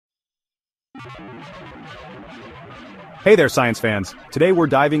Hey there, science fans! Today we're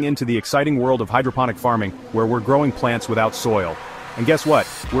diving into the exciting world of hydroponic farming, where we're growing plants without soil. And guess what?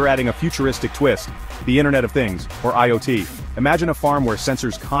 We're adding a futuristic twist: the Internet of Things, or IoT. Imagine a farm where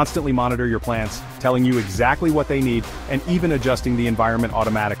sensors constantly monitor your plants, telling you exactly what they need, and even adjusting the environment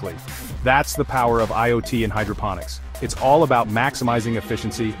automatically. That's the power of IoT in hydroponics. It's all about maximizing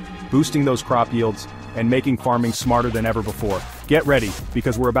efficiency, boosting those crop yields, and making farming smarter than ever before. Get ready,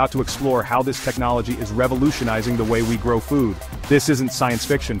 because we're about to explore how this technology is revolutionizing the way we grow food. This isn't science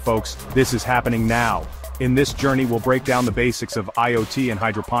fiction, folks. This is happening now. In this journey, we'll break down the basics of IoT and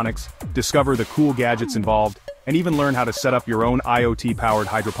hydroponics, discover the cool gadgets involved, and even learn how to set up your own IoT-powered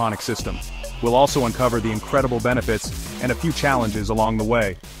hydroponic system. We'll also uncover the incredible benefits and a few challenges along the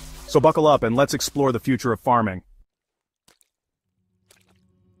way. So buckle up and let's explore the future of farming.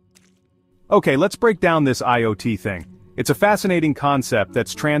 Okay, let's break down this IoT thing. It's a fascinating concept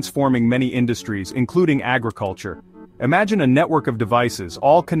that's transforming many industries, including agriculture. Imagine a network of devices,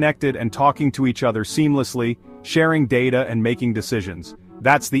 all connected and talking to each other seamlessly, sharing data and making decisions.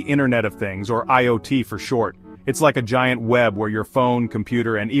 That's the Internet of Things, or IoT for short. It's like a giant web where your phone,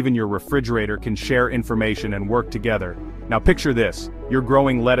 computer, and even your refrigerator can share information and work together. Now picture this: you're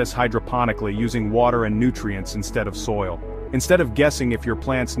growing lettuce hydroponically using water and nutrients instead of soil. Instead of guessing if your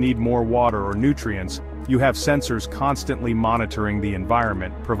plants need more water or nutrients, you have sensors constantly monitoring the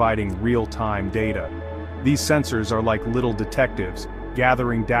environment, providing real-time data. These sensors are like little detectives,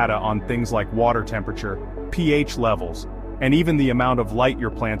 gathering data on things like water temperature, pH levels, and even the amount of light your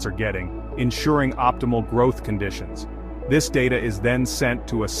plants are getting, ensuring optimal growth conditions. This data is then sent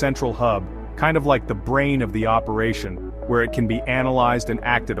to a central hub, kind of like the brain of the operation, where it can be analyzed and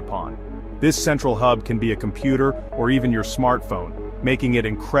acted upon. This central hub can be a computer or even your smartphone, making it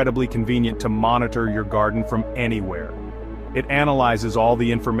incredibly convenient to monitor your garden from anywhere. It analyzes all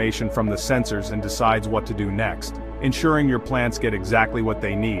the information from the sensors and decides what to do next, ensuring your plants get exactly what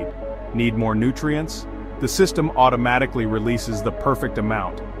they need. Need more nutrients? The system automatically releases the perfect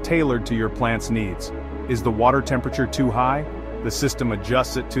amount, tailored to your plant's needs. Is the water temperature too high? The system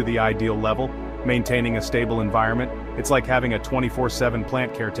adjusts it to the ideal level, maintaining a stable environment. It's like having a 24/7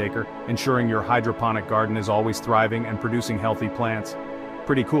 plant caretaker, ensuring your hydroponic garden is always thriving and producing healthy plants.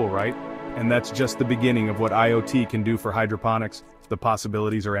 Pretty cool, right? And that's just the beginning of what IoT can do for hydroponics. The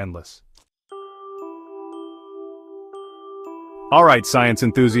possibilities are endless. Alright, science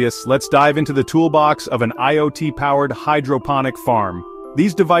enthusiasts, let's dive into the toolbox of an IoT-powered hydroponic farm.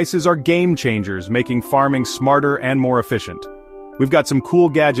 These devices are game changers, making farming smarter and more efficient. We've got some cool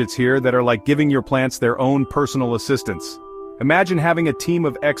gadgets here that are like giving your plants their own personal assistants. Imagine having a team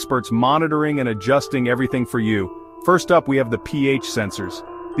of experts monitoring and adjusting everything for you. First up, we have the pH sensors.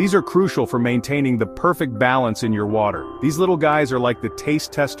 These are crucial for maintaining the perfect balance in your water. These little guys are like the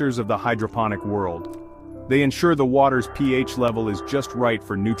taste testers of the hydroponic world. They ensure the water's pH level is just right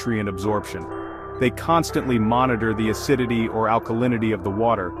for nutrient absorption. They constantly monitor the acidity or alkalinity of the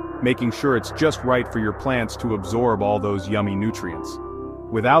water, making sure it's just right for your plants to absorb all those yummy nutrients.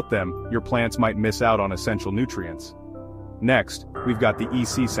 Without them, your plants might miss out on essential nutrients. Next, we've got the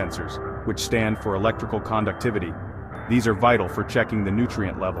EC sensors, which stand for electrical conductivity. These are vital for checking the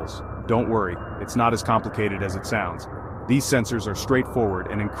nutrient levels. Don't worry, it's not as complicated as it sounds. These sensors are straightforward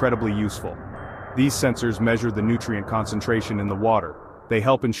and incredibly useful. These sensors measure the nutrient concentration in the water. They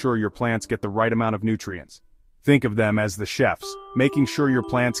help ensure your plants get the right amount of nutrients. Think of them as the chefs, making sure your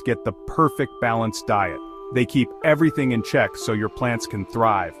plants get the perfect balanced diet. They keep everything in check so your plants can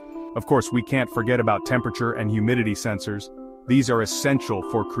thrive. Of course, we can't forget about temperature and humidity sensors. These are essential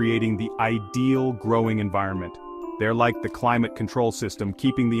for creating the ideal growing environment. They're like the climate control system,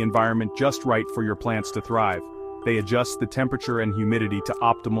 keeping the environment just right for your plants to thrive. They adjust the temperature and humidity to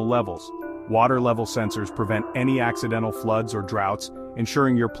optimal levels. Water level sensors prevent any accidental floods or droughts,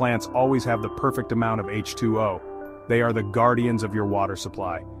 ensuring your plants always have the perfect amount of H2O. They are the guardians of your water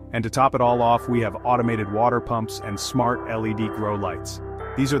supply. And to top it all off, we have automated water pumps and smart LED grow lights.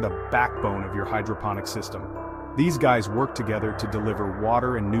 These are the backbone of your hydroponic system. These guys work together to deliver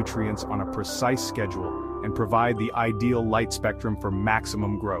water and nutrients on a precise schedule and provide the ideal light spectrum for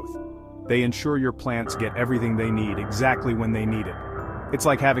maximum growth. They ensure your plants get everything they need exactly when they need it. It's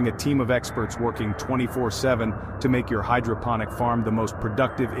like having a team of experts working 24/7 to make your hydroponic farm the most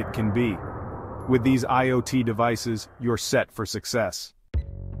productive it can be. With these IoT devices, you're set for success.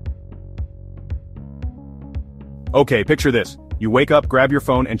 Okay, picture this. You wake up, grab your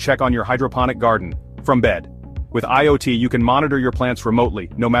phone, and check on your hydroponic garden from bed. With IoT, you can monitor your plants remotely,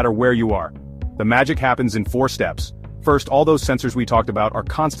 no matter where you are. The magic happens in 4 steps. First, all those sensors we talked about are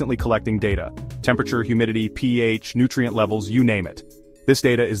constantly collecting data. Temperature, humidity, pH, nutrient levels, you name it. This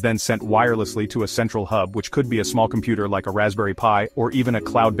data is then sent wirelessly to a central hub, which could be a small computer like a Raspberry Pi or even a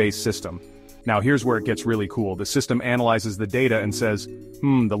cloud-based system. Now here's where it gets really cool. The system analyzes the data and says,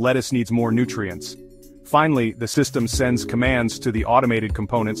 the lettuce needs more nutrients. Finally, the system sends commands to the automated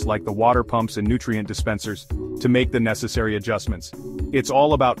components like the water pumps and nutrient dispensers to make the necessary adjustments. It's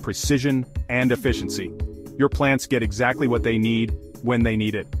all about precision and efficiency. Your plants get exactly what they need when they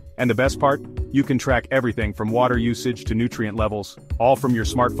need it. And the best part? You can track everything from water usage to nutrient levels, all from your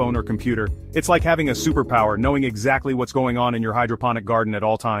smartphone or computer. It's like having a superpower, knowing exactly what's going on in your hydroponic garden at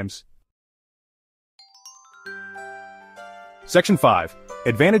all times. Section 5.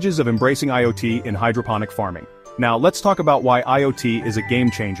 Advantages of embracing IoT in hydroponic farming. Now let's talk about why IoT is a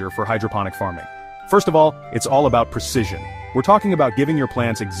game changer for hydroponic farming. First of all, it's all about precision. We're talking about giving your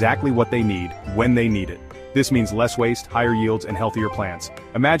plants exactly what they need, when they need it. This means less waste, higher yields, and healthier plants.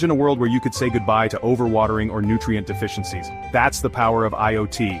 Imagine a world where you could say goodbye to overwatering or nutrient deficiencies. That's the power of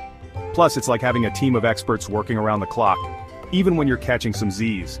IoT. Plus, it's like having a team of experts working around the clock, even when you're catching some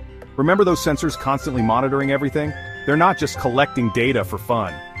Z's. Remember those sensors constantly monitoring everything? They're not just collecting data for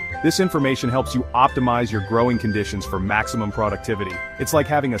fun. This information helps you optimize your growing conditions for maximum productivity. It's like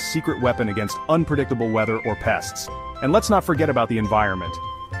having a secret weapon against unpredictable weather or pests. And let's not forget about the environment.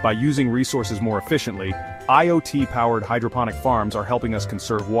 By using resources more efficiently, IoT-powered hydroponic farms are helping us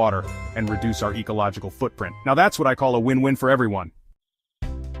conserve water and reduce our ecological footprint. Now that's what I call a win-win for everyone.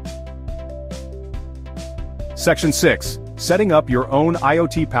 Section 6. Setting up your own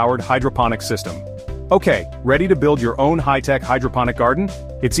IoT-powered hydroponic system. Okay, ready to build your own high-tech hydroponic garden?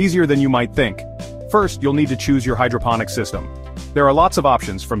 It's easier than you might think. First, you'll need to choose your hydroponic system. There are lots of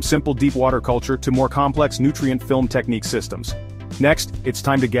options, from simple deep water culture to more complex nutrient film technique systems. Next, it's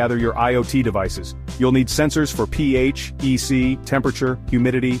time to gather your IoT devices. You'll need sensors for pH, EC, temperature,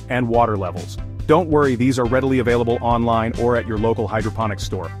 humidity, and water levels. Don't worry, these are readily available online or at your local hydroponics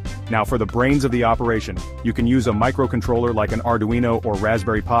store. Now for the brains of the operation, you can use a microcontroller like an Arduino or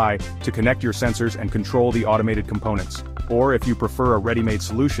Raspberry Pi to connect your sensors and control the automated components. Or if you prefer a ready-made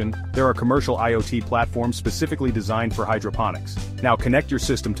solution, there are commercial IoT platforms specifically designed for hydroponics. Now connect your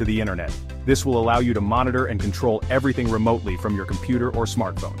system to the internet. This will allow you to monitor and control everything remotely from your computer or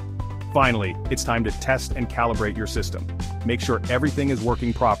smartphone. Finally, it's time to test and calibrate your system. Make sure everything is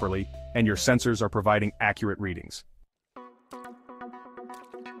working properly and your sensors are providing accurate readings.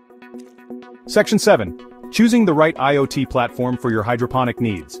 Section 7. Choosing the right IoT platform for your hydroponic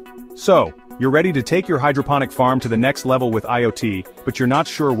needs. So, you're ready to take your hydroponic farm to the next level with IoT, but you're not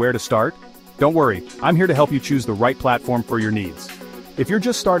sure where to start? Don't worry, I'm here to help you choose the right platform for your needs. If you're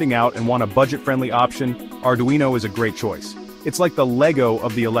just starting out and want a budget-friendly option, Arduino is a great choice. It's like the Lego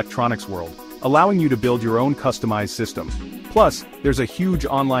of the electronics world, allowing you to build your own customized system. Plus, there's a huge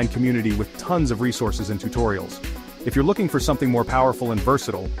online community with tons of resources and tutorials. If you're looking for something more powerful and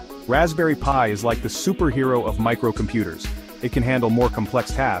versatile, Raspberry Pi is like the superhero of microcomputers. It can handle more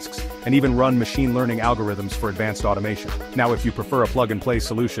complex tasks, and even run machine learning algorithms for advanced automation. Now if you prefer a plug-and-play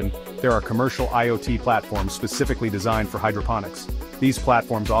solution, there are commercial IoT platforms specifically designed for hydroponics. These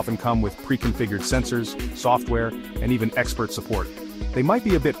platforms often come with pre-configured sensors, software, and even expert support. They might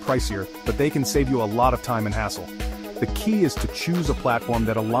be a bit pricier, but they can save you a lot of time and hassle. The key is to choose a platform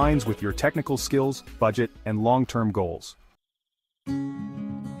that aligns with your technical skills, budget, and long-term goals.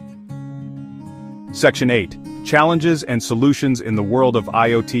 Section 8. Challenges and solutions in the world of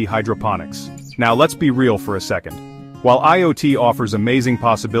IoT hydroponics. Now let's be real for a second. While IoT offers amazing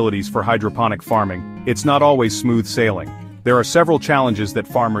possibilities for hydroponic farming, it's not always smooth sailing. There are several challenges that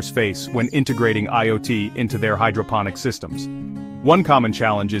farmers face when integrating IoT into their hydroponic systems. One common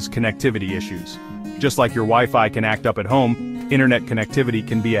challenge is connectivity issues. Just like your Wi-Fi can act up at home, internet connectivity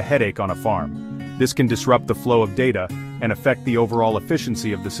can be a headache on a farm. This can disrupt the flow of data and affect the overall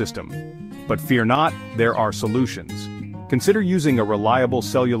efficiency of the system. But fear not, there are solutions. Consider using a reliable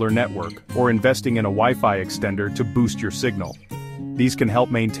cellular network or investing in a Wi-Fi extender to boost your signal. These can help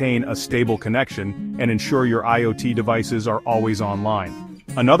maintain a stable connection and ensure your IoT devices are always online.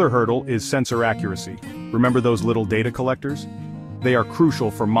 Another hurdle is sensor accuracy. Remember those little data collectors? They are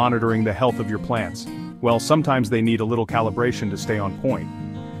crucial for monitoring the health of your plants. Well, sometimes they need a little calibration to stay on point.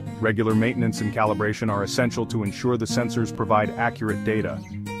 Regular maintenance and calibration are essential to ensure the sensors provide accurate data.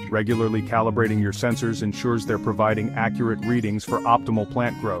 Regularly calibrating your sensors ensures they're providing accurate readings for optimal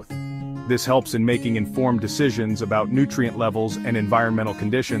plant growth. This helps in making informed decisions about nutrient levels and environmental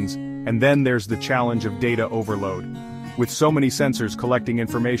conditions. And then there's the challenge of data overload. With so many sensors collecting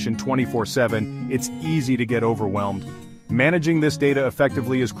information 24/7, it's easy to get overwhelmed. Managing this data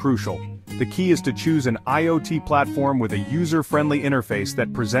effectively is crucial. The key is to choose an IoT platform with a user-friendly interface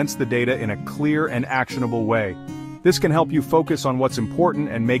that presents the data in a clear and actionable way. This can help you focus on what's important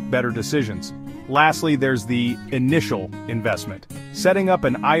and make better decisions. Lastly, there's the initial investment. Setting up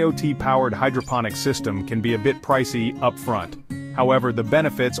an IoT-powered hydroponic system can be a bit pricey upfront. However, the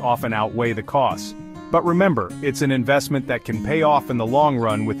benefits often outweigh the costs. But remember, it's an investment that can pay off in the long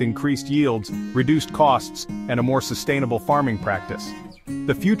run with increased yields, reduced costs, and a more sustainable farming practice.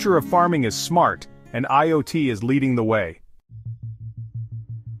 The future of farming is smart, and IoT is leading the way.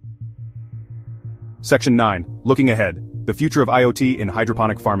 Section 9. Looking ahead. The future of IoT in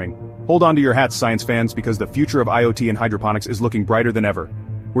hydroponic farming. Hold on to your hats, science fans, because the future of IoT in hydroponics is looking brighter than ever.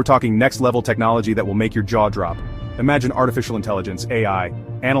 We're talking next-level technology that will make your jaw drop. Imagine artificial intelligence, AI,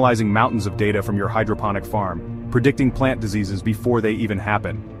 analyzing mountains of data from your hydroponic farm, predicting plant diseases before they even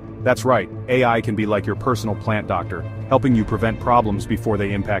happen. That's right, AI can be like your personal plant doctor, helping you prevent problems before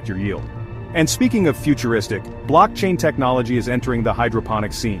they impact your yield. And speaking of futuristic, blockchain technology is entering the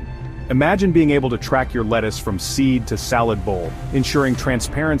hydroponic scene. Imagine being able to track your lettuce from seed to salad bowl, ensuring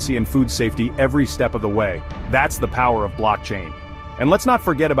transparency and food safety every step of the way. That's the power of blockchain. And let's not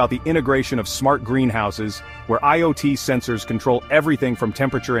forget about the integration of smart greenhouses, where IoT sensors control everything from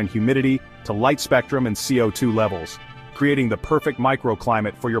temperature and humidity to light spectrum and CO2 levels, creating the perfect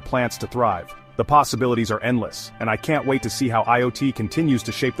microclimate for your plants to thrive. The possibilities are endless, and I can't wait to see how IoT continues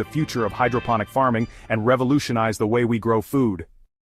to shape the future of hydroponic farming and revolutionize the way we grow food.